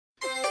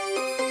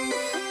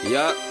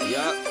Yup.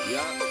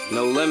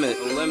 No limit.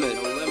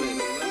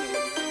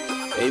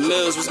 Hey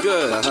Millz, what's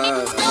good?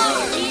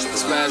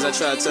 Spazz, I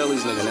try to tell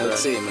these niggas.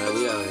 LT, man,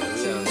 we out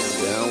here.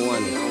 Yeah, I don't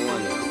want it.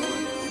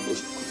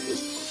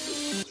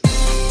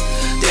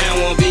 They don't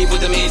want beef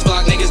with them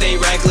H-block niggas,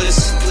 they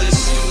reckless.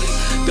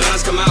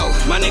 Guns come out,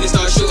 my niggas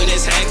start shooting,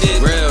 it's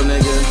hectic. Real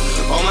nigga.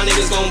 All my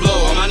niggas gon'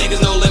 blow, all my niggas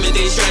no limit,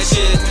 they stretch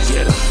shit.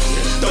 Get em.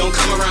 Don't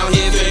come around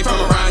here if you ain't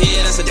from around here,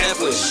 that's a death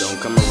wish.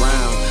 Don't come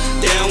around.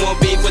 They don't want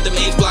beef with them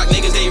H-block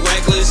niggas, they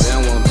reckless. They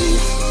don't want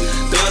beef.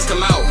 Guns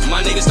come out,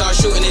 my niggas start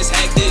shooting, it's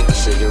hectic.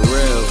 Shit get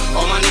real.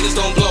 All my niggas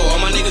gon' blow, all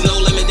my niggas no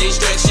limit, they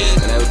stretch shit.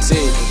 LT.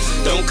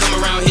 Don't come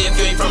around here if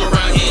you ain't from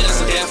around here,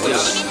 that's a death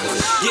wish.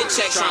 Get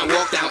checked, try and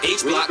walk down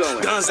H-block.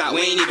 Guns out,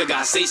 we ain't even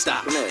gotta say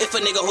stop. If a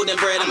nigga holding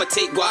bread, I'ma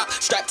take guap.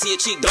 Strap to your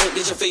cheek, don't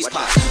get your face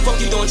popped. Fuck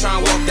you doing, try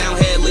and walk down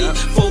Headley.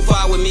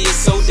 4-5 with me is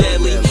so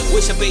deadly.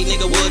 Wish a bait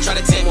nigga would try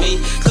to tempt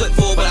me. Clip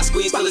full, but I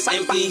squeeze till it's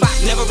empty.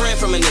 Never ran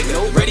from a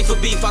nigga. Ready for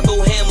beef, I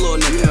go ham,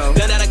 little nigga.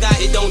 Gun that I got,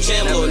 it don't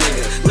jam, little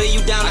nigga. Lay you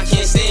down, I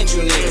can't stand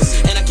you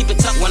niggas. And I keep it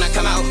tough when I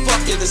come out.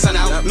 Fuck get the sun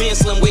out. Me and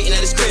Slim waiting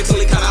at his crib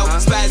till he come out.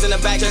 Spazz in the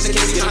back just in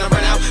case he tryna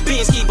run out.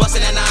 Beans keep busting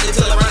at 9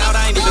 until I run out.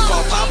 I ain't even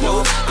call pop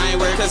off. I ain't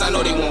worried cause I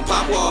know they won't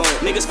pop off.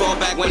 Niggas fall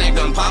back when that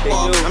gun pop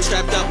off. I'm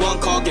strapped up, one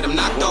call, get them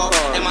knocked off.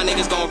 And my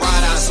niggas gon'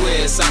 ride out, I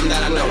swear it's something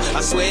that I know.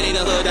 I swear they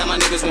the hood that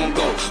my niggas won't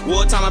go.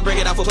 Wartime, I bring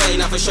it out for play,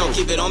 not for show.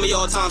 Keep it on me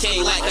all time,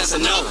 can't lack, that's a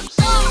no.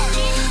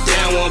 They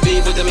don't want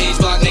beef with them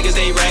H-block niggas,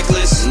 they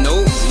reckless.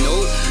 Nope.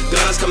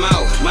 Guns come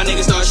out, my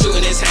niggas start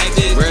shooting, it's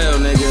hectic. Real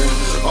nigga.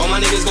 All my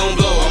niggas gon'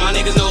 blow, all my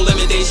niggas no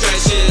limit, they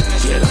stretch shit.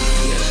 Get em.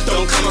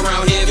 Don't come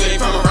around here if you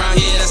ain't from around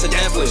here, that's a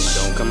death wish.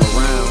 Don't come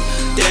around.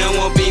 They don't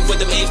want beef with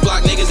them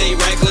H-block niggas, they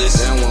reckless.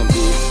 They don't want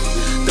beef.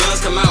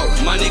 Guns come out,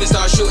 my niggas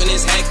start shooting,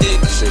 it's hectic.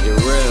 Shit get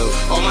real.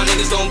 All my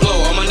niggas gon' blow,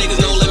 all my niggas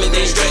no limit,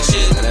 they stretch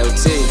shit.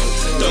 LT.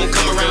 Don't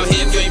come around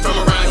here if you ain't from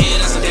around here,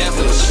 that's a death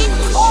wish.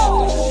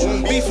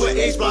 Beef with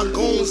H-block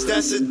goons,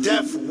 that's a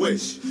death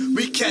wish.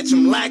 We catch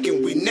them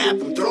lacking, we nap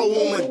them, throw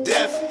them a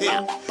death hit.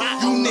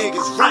 You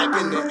niggas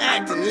rapping and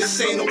acting,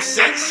 this ain't no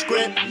sex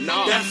script.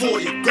 That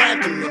 40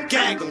 grabbed him and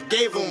gagged him,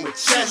 gave him a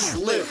chest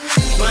lift.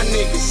 My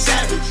niggas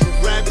savage,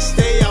 you rather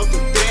stay out the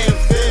damn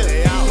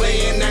field.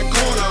 Play in that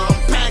corner,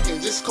 I'm packing,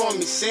 just call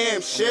me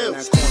Sam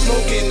Shields.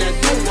 Smoking that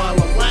dope while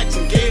I'm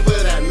waxing, gave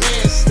her that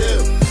man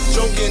still.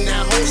 Joking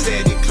that hoe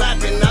steady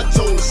clapping, I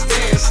told her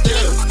stand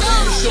still.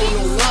 You show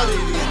no love to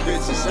these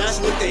bitches, that's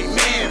what they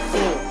man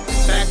for.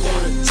 Back on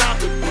the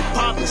topic, we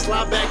poppin',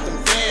 slide back them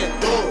van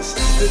doors.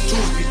 The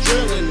juice be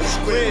drillin' the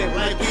square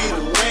like we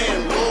the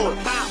landlord.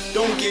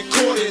 Don't get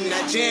caught in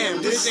that jam,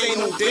 this ain't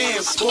no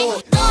damn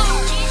sport.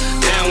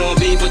 They don't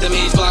want beef with them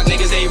H-block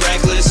niggas, they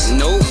reckless.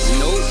 Nope.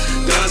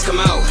 Guns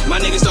come out,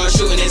 my niggas start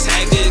shooting, it's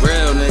hectic.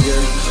 Real nigga.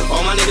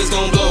 All my niggas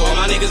gon' blow, all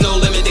my niggas no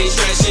limit, they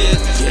stretch shit.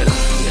 Get em.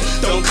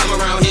 Don't come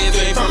around here if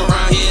you ain't from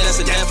around here,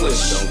 that's a death wish.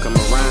 Don't come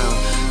around.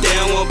 They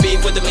don't want beef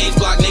with them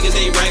H-block niggas,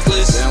 they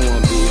reckless. They don't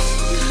want beef.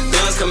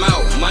 Guns come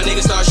out, my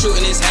niggas start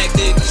shooting, it's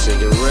hectic. Shit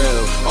get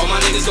real. All my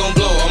niggas gon'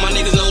 blow, all my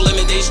niggas no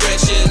limit, they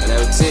stretch shit.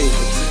 LT.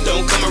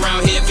 Don't come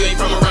around here if you ain't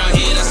from around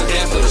here, that's a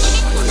death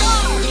wish.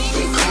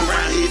 Don't come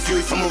around here if you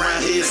ain't from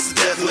around here, that's a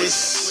death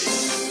wish.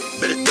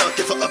 Better duck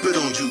if I up it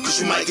on you,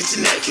 cause you might get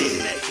your neck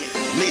hit.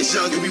 Niggas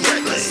young and we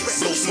reckless.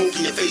 No smoke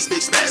in your face,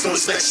 big Spazz, don't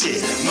expect shit.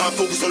 Mind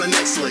focus on the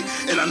next lick,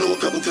 and I know a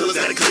couple killers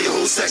gotta clear your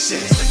whole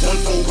section. One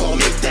phone call,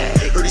 make that.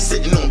 Heard he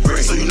sitting on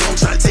bricks, so you know I'm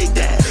trying to take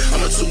that.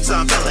 I'm a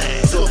two-time fella,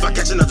 so if I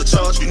catch another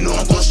charge, you know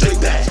I'm going straight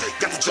back.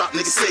 Got to drop,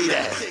 niggas say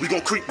that. We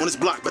gon' creep on this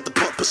block, but the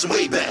pump push him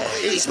way back.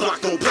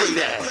 H-block don't play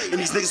that. And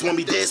these niggas want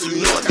me dead, so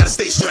you know I gotta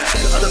stay strapped.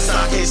 The other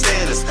side can't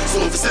stand us, so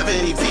if it's 7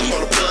 NEV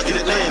or the plug in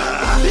Atlanta,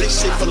 big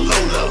shit for the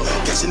low.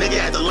 Catch a nigga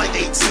at the light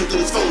 18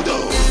 through his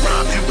photo.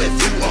 Rob you if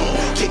you on.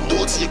 Kick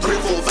door to your crib,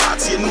 4-5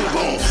 to your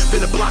newborn.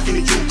 Been a block in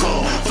the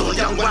Yukon. Full of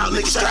young wild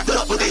niggas strapped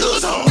up with their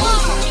hoods on.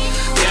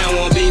 They don't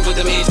want beef with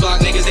them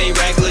H-block niggas, they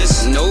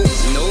reckless. Nope.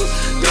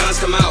 Guns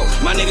come out,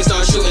 my niggas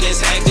start shooting,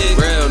 it's hectic.